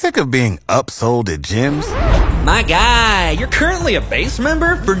Sick of being upsold at gyms? My guy, you're currently a base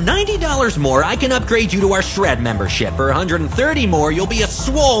member? For $90 more, I can upgrade you to our Shred membership. For $130 more, you'll be a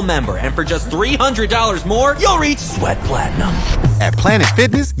Swole member. And for just $300 more, you'll reach Sweat Platinum. At Planet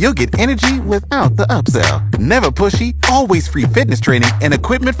Fitness, you'll get energy without the upsell. Never pushy, always free fitness training and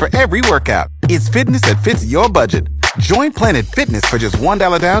equipment for every workout. It's fitness that fits your budget. Join Planet Fitness for just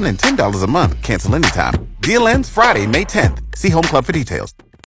 $1 down and $10 a month. Cancel anytime. Deal ends Friday, May 10th. See Home Club for details.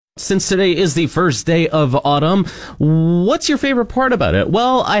 Since today is the first day of autumn, what's your favorite part about it?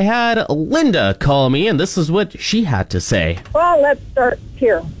 Well, I had Linda call me, and this is what she had to say. Well, let's start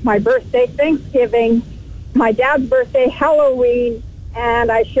here. My birthday, Thanksgiving, my dad's birthday, Halloween, and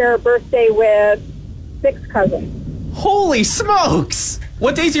I share a birthday with 6 cousins. Holy smokes!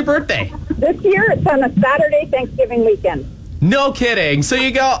 What day's your birthday? This year, it's on a Saturday, Thanksgiving weekend. No kidding. So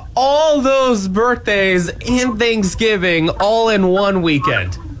you got all those birthdays and Thanksgiving all in one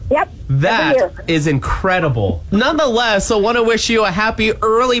weekend. Yep. That is incredible. Nonetheless, I want to wish you a happy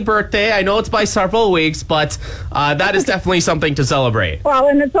early birthday. I know it's by several weeks, but that is definitely something to celebrate. Well,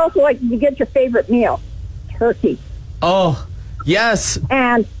 and it's also like you get your favorite meal, turkey. Oh, yes.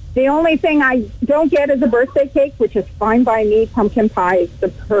 And the only thing I don't get is a birthday cake, which is fine by me. Pumpkin pie is the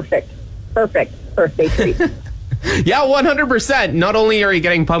perfect birthday treat. Yeah, 100%. Not only are you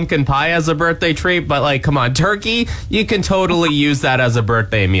getting pumpkin pie as a birthday treat, but like, come on, turkey, you can totally use that as a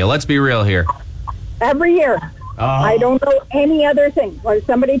birthday meal. Let's be real here. Every year. Oh. I don't know any other thing. Well,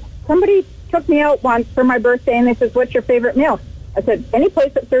 somebody took me out once for my birthday, and they said, "What's your favorite meal?" I said, "Any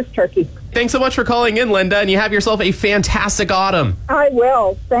place that serves turkey." Thanks so much for calling in, Linda, and you have yourself a fantastic autumn. I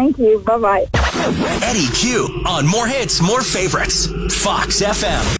will. Thank you. Bye-bye. Eddie Q on More Hits, More Favorites. Fox FM.